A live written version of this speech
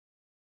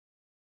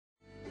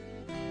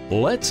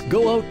Let's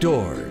go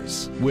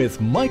outdoors with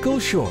Michael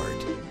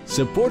Short,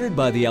 supported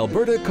by the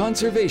Alberta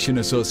Conservation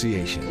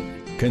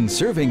Association,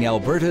 conserving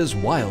Alberta's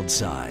wild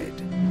side.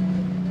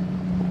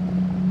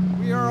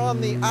 We are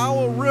on the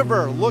Owl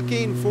River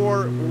looking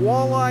for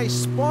walleye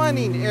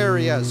spawning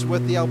areas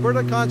with the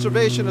Alberta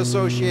Conservation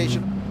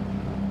Association.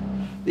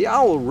 The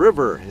Owl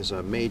River is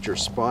a major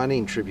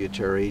spawning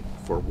tributary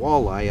for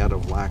walleye out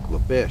of Lac La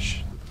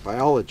Biche.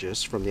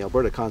 Biologists from the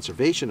Alberta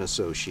Conservation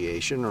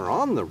Association are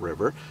on the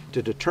river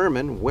to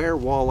determine where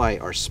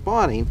walleye are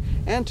spawning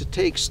and to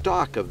take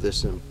stock of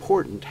this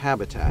important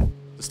habitat.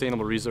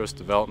 Sustainable Resource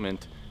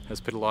Development has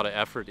put a lot of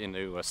effort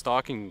into a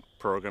stocking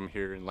program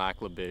here in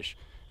Lac La Biche,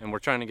 and we're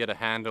trying to get a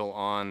handle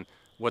on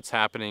what's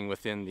happening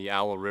within the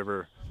Owl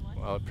River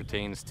while it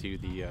pertains to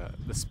the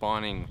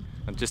spawning,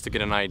 and just to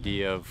get an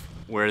idea of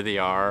where they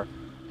are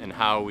and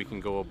how we can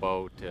go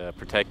about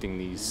protecting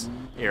these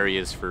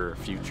areas for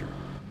future.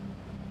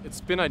 It's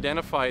been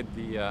identified,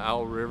 the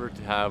Owl River,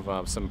 to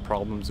have some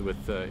problems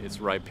with its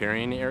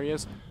riparian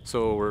areas.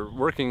 So we're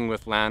working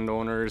with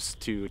landowners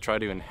to try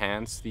to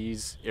enhance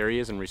these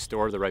areas and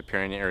restore the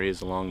riparian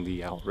areas along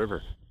the Owl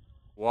River.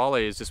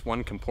 Walleye is just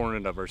one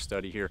component of our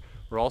study here.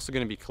 We're also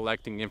going to be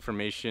collecting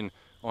information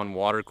on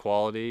water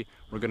quality.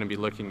 We're going to be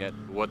looking at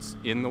what's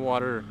in the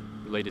water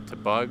related to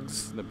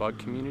bugs, the bug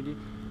community,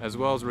 as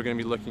well as we're going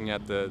to be looking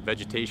at the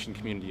vegetation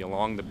community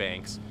along the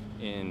banks.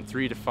 In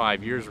 3 to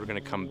 5 years, we're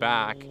going to come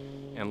back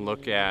and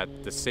look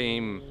at the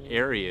same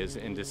areas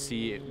and to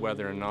see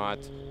whether or not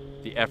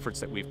the efforts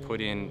that we've put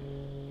in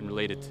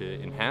related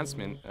to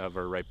enhancement of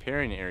our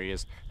riparian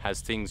areas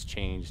has things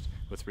changed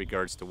with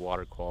regards to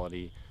water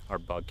quality, our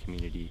bug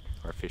community,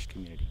 our fish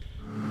community.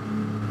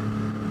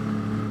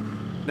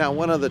 Now,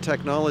 one of the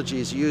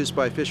technologies used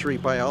by fishery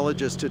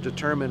biologists to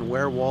determine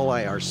where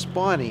walleye are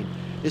spawning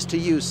is to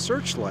use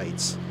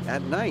searchlights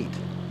at night.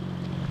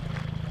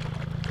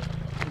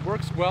 It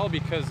works well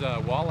because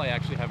walleye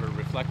actually have a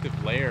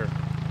reflective layer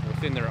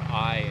within their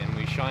eye, and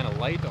we shine a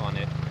light on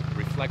it,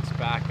 reflects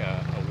back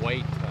a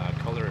white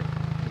color.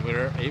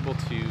 We're able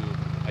to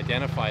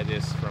identify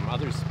this from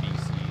other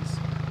species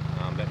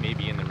that may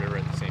be in the river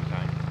at the same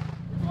time.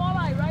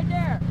 Walleye right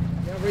there.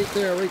 Yeah, right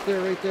there, right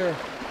there, right there.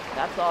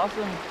 That's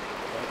awesome.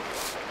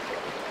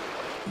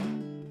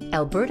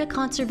 Alberta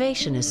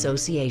Conservation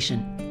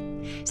Association.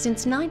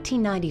 Since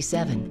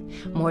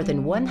 1997, more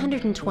than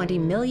 $120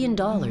 million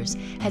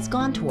has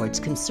gone towards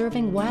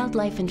conserving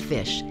wildlife and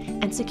fish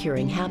and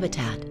securing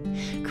habitat,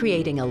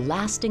 creating a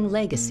lasting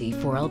legacy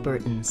for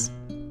Albertans.